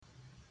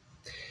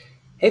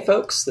Hey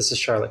folks, this is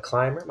Charlotte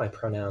Clymer. My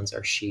pronouns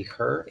are she,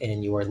 her,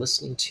 and you are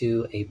listening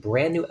to a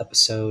brand new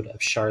episode of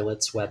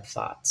Charlotte's Web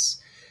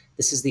Thoughts.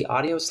 This is the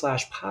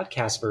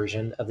audio/podcast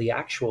version of the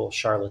actual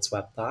Charlotte's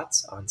Web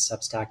Thoughts on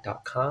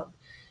Substack.com.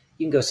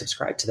 You can go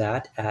subscribe to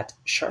that at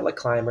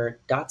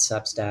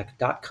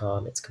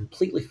charlotteclymer.substack.com. It's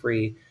completely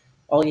free.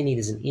 All you need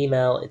is an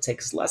email. It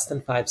takes less than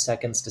 5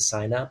 seconds to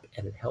sign up,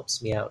 and it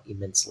helps me out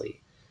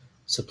immensely.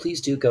 So please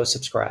do go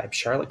subscribe,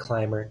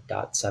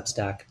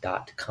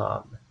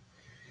 charlotteclymer.substack.com.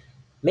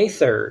 May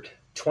 3rd,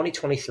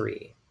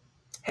 2023.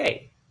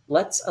 Hey,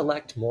 let's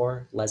elect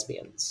more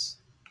lesbians.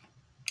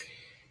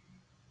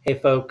 Hey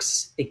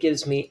folks, it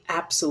gives me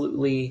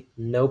absolutely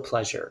no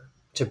pleasure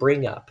to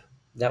bring up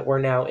that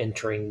we're now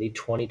entering the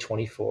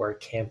 2024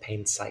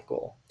 campaign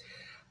cycle.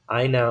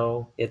 I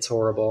know, it's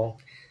horrible.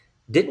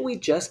 Didn't we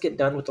just get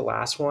done with the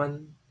last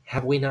one?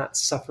 Have we not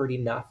suffered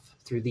enough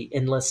through the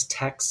endless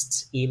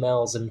texts,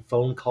 emails, and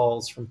phone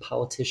calls from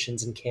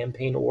politicians and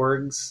campaign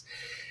orgs?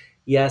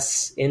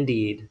 Yes,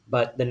 indeed,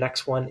 but the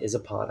next one is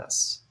upon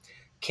us.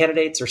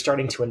 Candidates are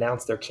starting to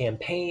announce their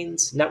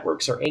campaigns,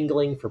 networks are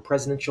angling for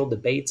presidential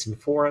debates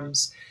and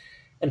forums,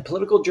 and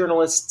political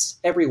journalists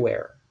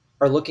everywhere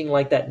are looking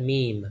like that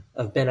meme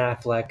of Ben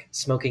Affleck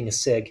smoking a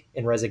cig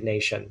in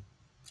resignation.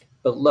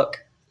 But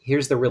look,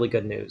 here's the really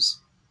good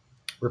news.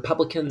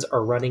 Republicans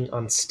are running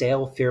on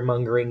stale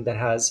fear-mongering that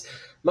has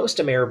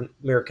most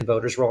American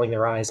voters rolling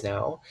their eyes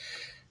now.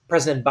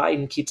 President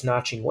Biden keeps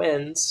notching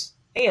wins,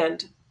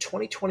 and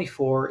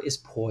 2024 is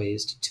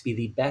poised to be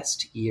the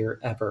best year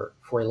ever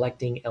for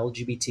electing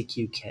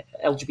LGBTQ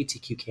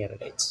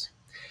candidates.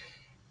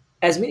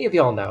 As many of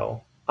y'all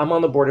know, I'm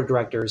on the board of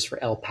directors for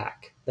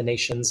LPAC, the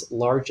nation's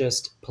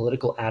largest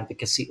political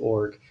advocacy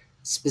org,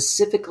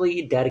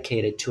 specifically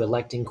dedicated to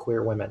electing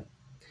queer women.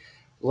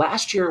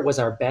 Last year was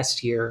our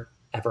best year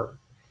ever.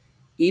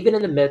 Even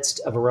in the midst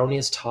of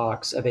erroneous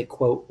talks of a,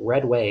 quote,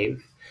 red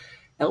wave,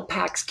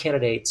 LPAC's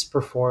candidates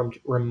performed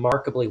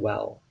remarkably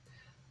well.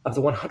 Of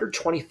the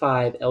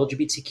 125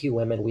 LGBTQ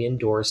women we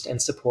endorsed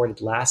and supported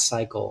last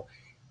cycle,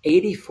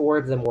 84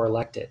 of them were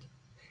elected,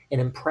 an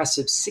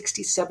impressive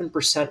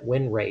 67%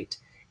 win rate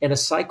in a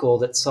cycle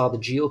that saw the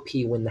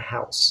GOP win the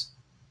House.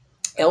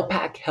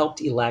 LPAC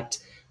helped elect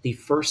the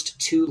first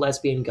 2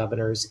 lesbian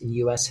governors in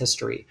U.S.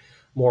 history,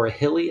 Maura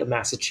Healey of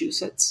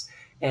Massachusetts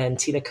and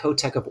Tina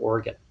Kotek of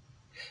Oregon.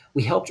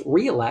 We helped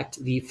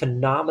re-elect the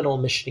phenomenal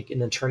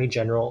Michigan Attorney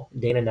General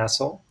Dana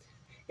Nessel,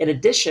 in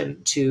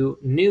addition to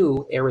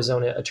new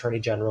Arizona Attorney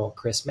General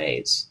Chris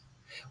Mays.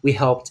 We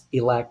helped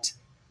elect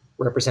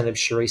Representative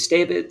Sharice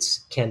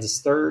Davids, Kansas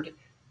 3rd,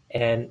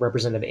 and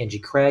Representative Angie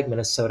Craig,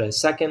 Minnesota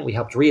 2nd. We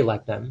helped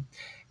re-elect them.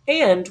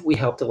 And we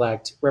helped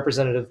elect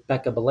Representative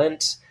Becca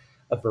Balint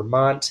of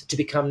Vermont to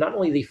become not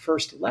only the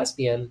first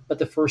lesbian, but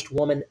the first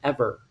woman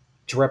ever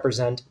to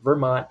represent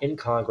Vermont in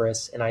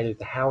Congress in either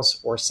the House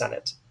or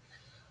Senate.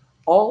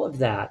 All of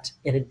that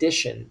in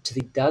addition to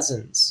the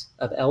dozens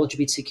of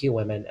LGBTQ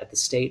women at the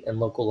state and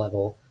local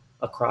level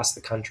across the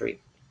country.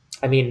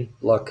 I mean,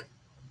 look,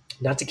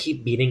 not to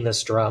keep beating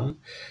this drum,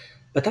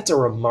 but that's a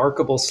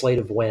remarkable slate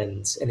of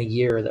wins in a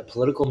year that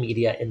political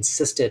media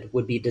insisted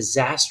would be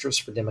disastrous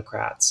for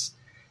Democrats,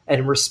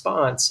 and in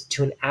response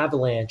to an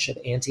avalanche of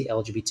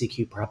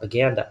anti-LGBTQ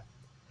propaganda.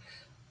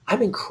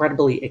 I'm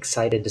incredibly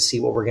excited to see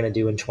what we're going to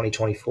do in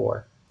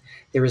 2024.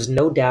 There is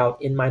no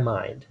doubt in my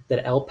mind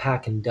that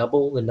LPAC can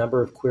double the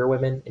number of queer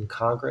women in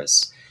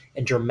Congress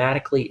and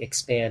dramatically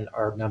expand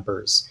our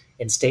numbers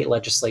in state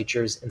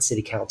legislatures and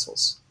city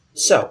councils.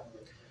 So,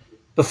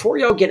 before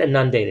y'all get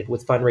inundated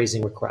with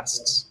fundraising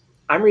requests,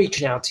 I'm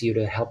reaching out to you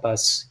to help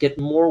us get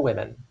more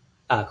women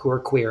who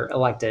are queer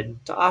elected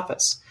to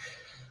office.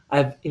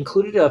 I've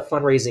included a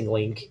fundraising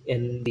link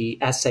in the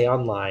essay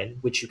online,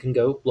 which you can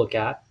go look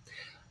at.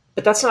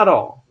 But that's not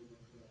all,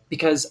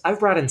 because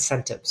I've brought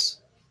incentives.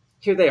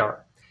 Here they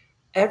are.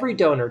 Every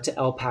donor to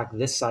LPAC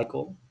this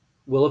cycle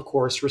will, of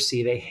course,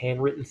 receive a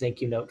handwritten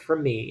thank you note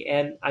from me.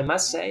 And I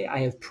must say, I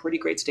have pretty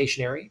great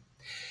stationery.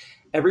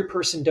 Every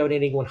person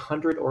donating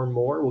 100 or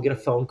more will get a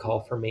phone call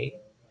from me.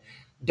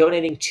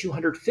 Donating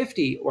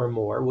 250 or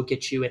more will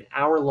get you an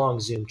hour-long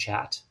Zoom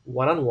chat,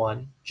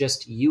 one-on-one,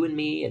 just you and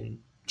me and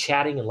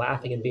chatting and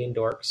laughing and being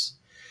dorks.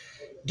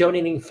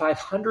 Donating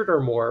 500 or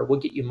more will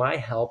get you my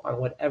help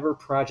on whatever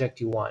project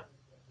you want.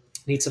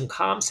 Need some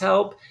comms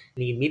help?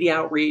 Need media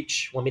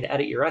outreach? Want me to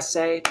edit your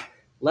essay?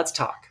 Let's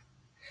talk.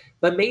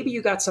 But maybe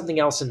you got something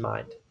else in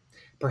mind.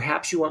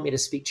 Perhaps you want me to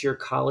speak to your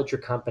college or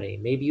company.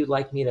 Maybe you'd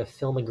like me to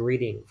film a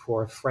greeting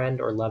for a friend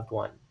or loved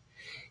one.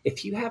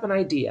 If you have an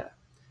idea,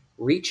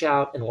 reach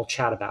out and we'll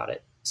chat about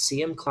it.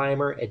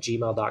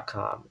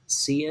 cmclymer@gmail.com.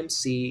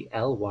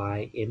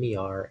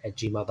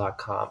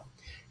 cmclymer@gmail.com.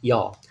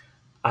 Y'all,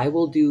 I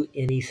will do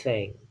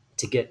anything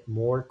to get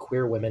more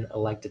queer women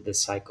elected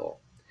this cycle.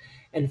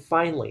 And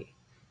finally,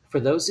 for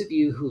those of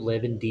you who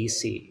live in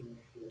DC,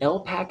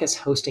 LPAC is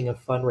hosting a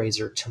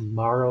fundraiser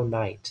tomorrow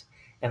night,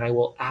 and I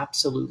will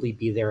absolutely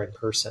be there in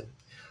person.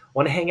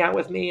 Want to hang out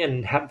with me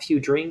and have a few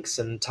drinks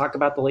and talk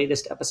about the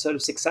latest episode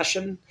of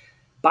Succession?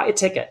 Buy a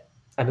ticket.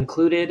 I've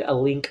included a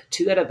link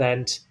to that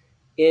event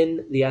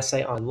in the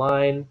essay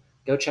online.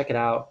 Go check it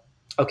out.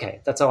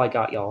 Okay, that's all I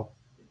got, y'all.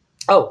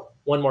 Oh,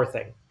 one more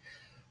thing.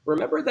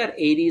 Remember that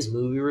 80s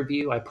movie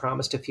review I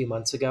promised a few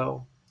months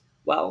ago?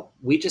 Well,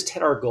 we just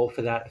hit our goal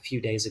for that a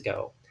few days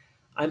ago.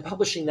 I'm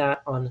publishing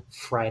that on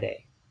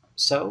Friday.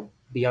 So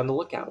be on the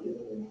lookout.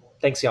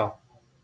 Thanks, y'all.